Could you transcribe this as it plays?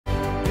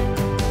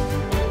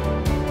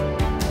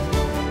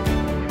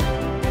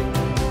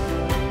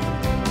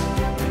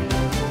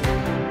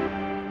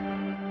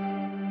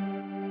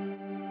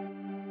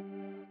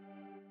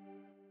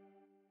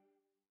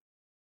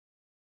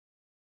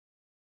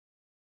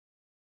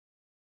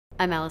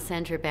I'm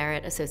Alessandra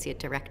Barret, Associate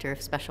Director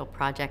of Special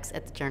Projects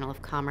at the Journal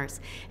of Commerce,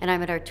 and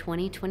I'm at our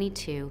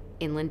 2022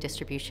 Inland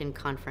Distribution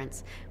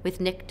Conference with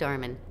Nick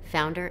Darman,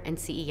 founder and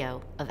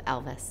CEO of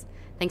Alvys.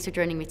 Thanks for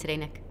joining me today,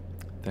 Nick.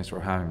 Thanks for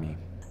having me.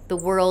 The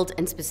world,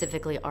 and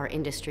specifically our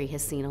industry,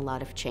 has seen a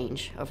lot of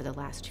change over the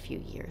last few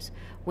years.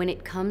 When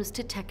it comes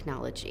to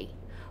technology,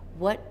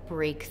 what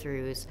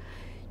breakthroughs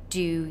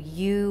do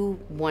you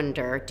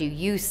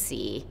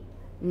see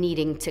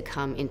needing to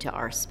come into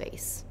our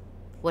space?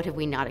 What have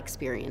we not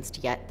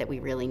experienced yet that we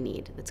really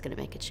need that's going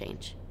to make a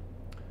change?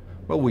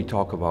 Well, we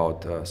talk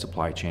about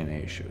supply chain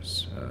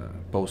issues.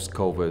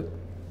 Post-COVID,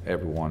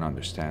 everyone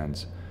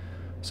understands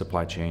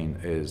supply chain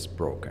is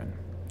broken.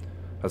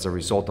 As a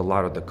result, a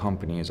lot of the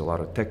companies, a lot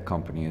of tech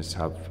companies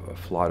have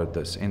flooded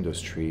this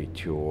industry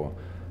to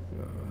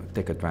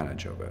take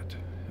advantage of it.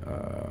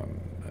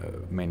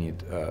 Many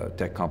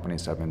tech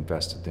companies have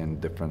invested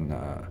in different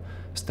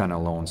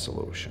standalone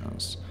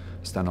solutions,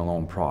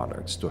 standalone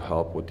products to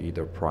help with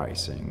either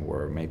pricing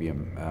or maybe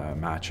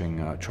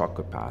matching truck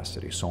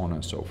capacity, so on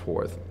and so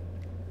forth.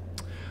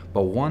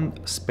 But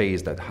one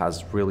space that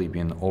has really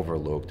been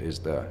overlooked is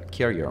the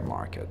carrier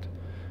market.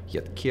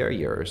 Yet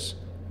carriers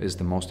is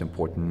the most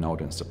important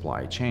node in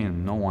supply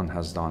chain. No one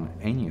has done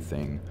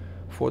anything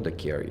for the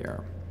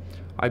carrier.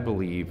 I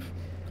believe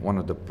one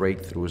of the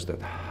breakthroughs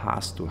that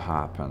has to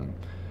happen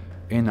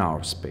in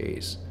our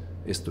space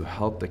is to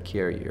help the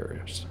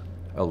carriers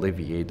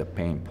alleviate the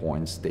pain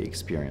points they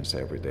experience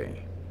every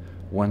day.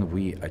 When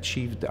we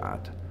achieve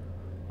that,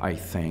 I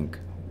think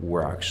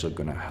we're actually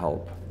going to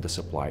help the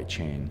supply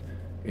chain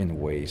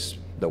in ways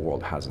the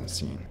world hasn't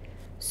seen.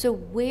 So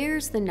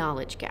where's the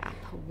knowledge gap?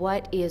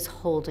 What is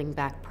holding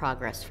back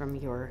progress from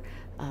your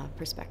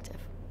perspective?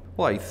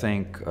 Well, I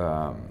think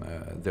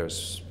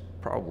there's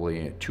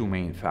probably two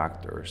main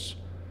factors.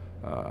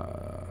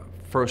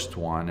 First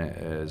one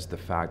is the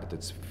fact that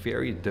it's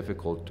very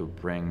difficult to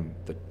bring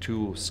the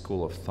two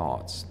school of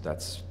thoughts,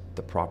 that's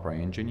the proper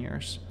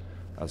engineers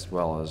as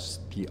well as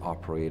the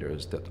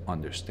operators that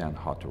understand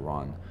how to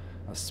run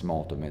a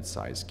small to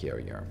mid-sized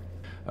carrier.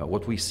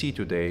 What we see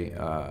today,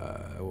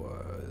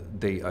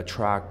 they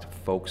attract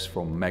folks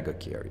from mega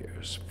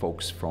carriers,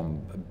 folks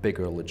from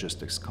bigger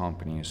logistics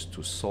companies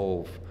to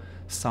solve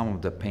some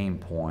of the pain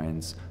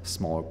points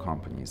smaller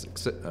companies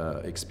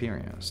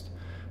experienced.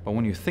 But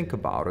when you think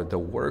about it, the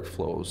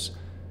workflows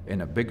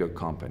in a bigger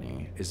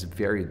company is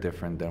very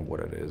different than what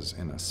it is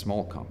in a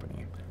small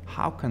company.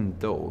 How can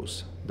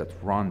those that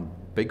run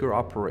bigger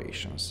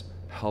operations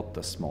help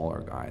the smaller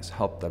guys,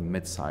 help the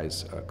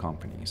mid-sized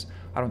companies?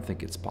 I don't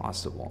think it's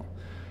possible.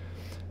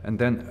 And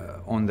then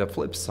on the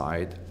flip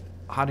side,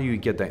 how do you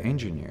get the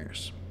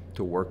engineers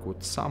to work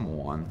with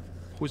someone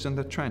who's in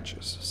the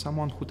trenches,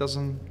 someone who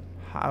doesn't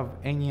have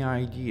any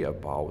idea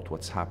about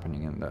what's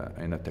happening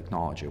in the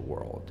technology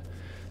world?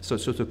 So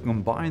to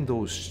combine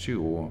those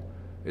two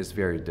is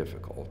very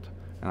difficult.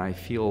 And I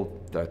feel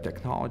that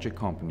technology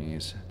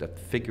companies that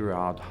figure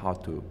out how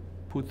to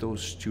put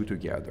those two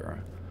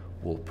together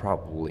will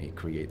probably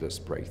create this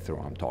breakthrough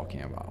I'm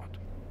talking about.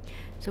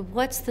 So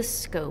what's the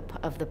scope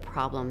of the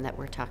problem that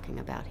we're talking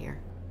about here?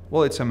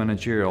 Well, it's a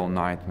managerial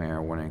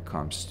nightmare when it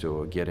comes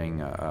to getting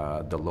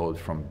the load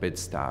from bid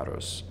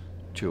status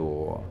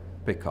to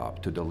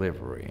pickup to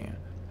delivery.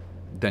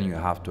 Then you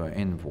have to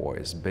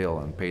invoice, bill,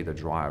 and pay the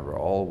driver,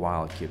 all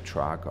while keep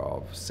track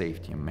of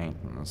safety and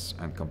maintenance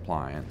and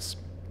compliance.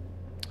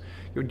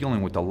 You're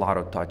dealing with a lot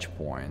of touch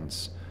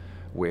points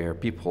where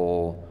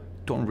people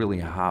don't really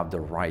have the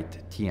right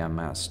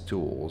TMS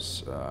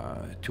tools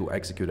to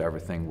execute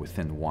everything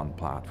within one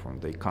platform.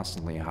 They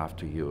constantly have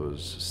to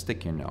use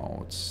sticky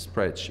notes,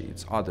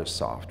 spreadsheets, other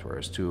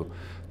softwares to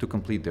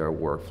complete their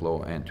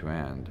workflow end to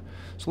end.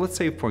 So let's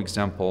say, for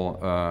example,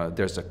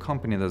 there's a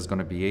company that's going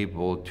to be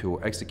able to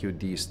execute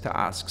these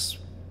tasks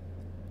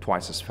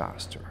twice as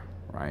faster,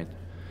 right?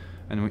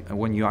 And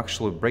when you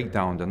actually break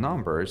down the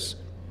numbers,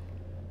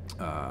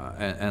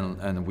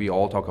 and we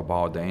all talk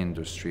about the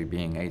industry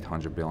being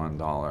 $800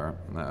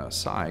 billion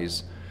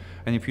size.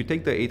 And if you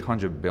take the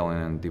 $800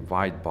 billion and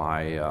divide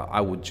by,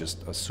 I would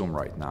just assume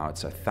right now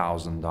it's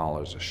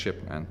 $1,000 a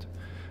shipment.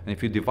 And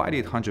if you divide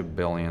 $800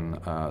 billion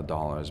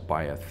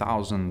by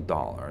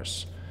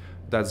 $1,000,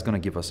 that's going to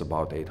give us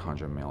about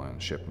 800 million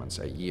shipments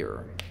a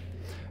year.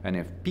 And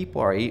if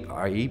people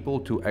are able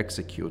to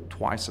execute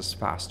twice as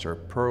faster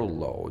per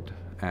load,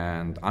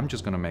 and I'm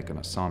just going to make an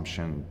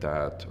assumption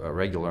that a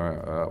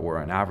regular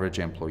or an average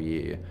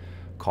employee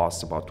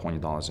costs about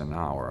 $20 an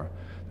hour.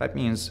 That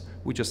means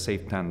we just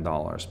save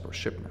 $10 per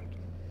shipment.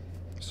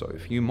 So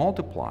if you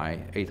multiply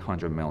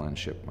 800 million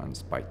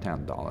shipments by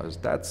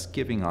 $10, that's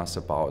giving us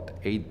about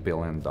 $8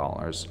 billion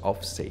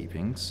of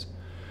savings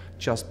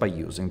just by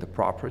using the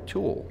proper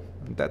tool.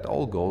 That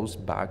all goes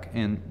back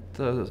in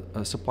the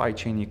supply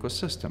chain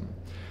ecosystem.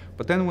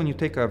 But then when you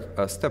take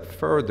a step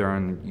further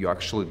and you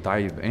actually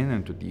dive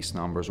into these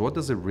numbers, what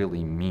does it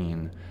really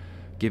mean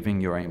giving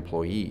your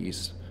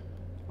employees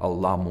a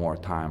lot more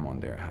time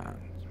on their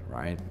hands,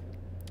 right?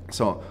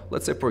 So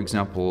let's say, for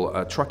example,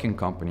 a trucking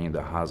company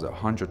that has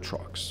 100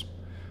 trucks.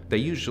 they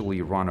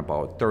usually run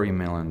about $30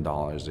 million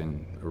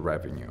in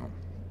revenue.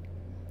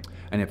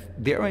 And if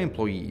their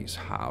employees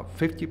have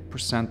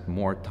 50%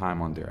 more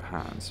time on their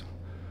hands,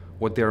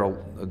 what they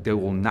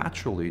will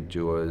naturally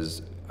do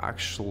is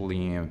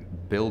actually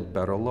build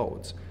better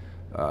loads,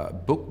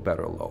 book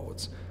better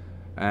loads.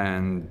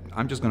 And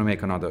I'm just going to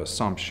make another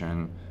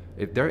assumption.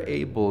 If they're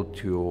able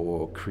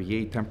to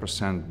create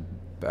 10%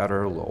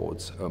 better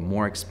loads,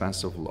 more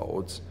expensive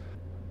loads,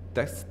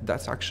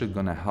 that's actually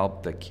going to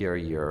help the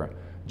carrier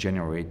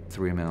generate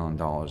 $3 million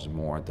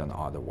more than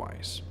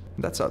otherwise.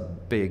 That's a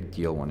big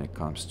deal when it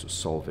comes to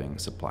solving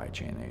supply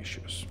chain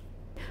issues.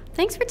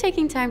 Thanks for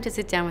taking time to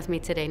sit down with me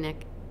today,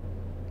 Nick.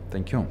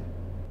 Thank you.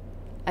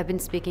 I've been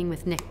speaking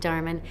with Nick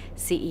Darman,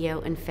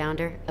 CEO and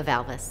founder of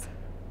Alvys.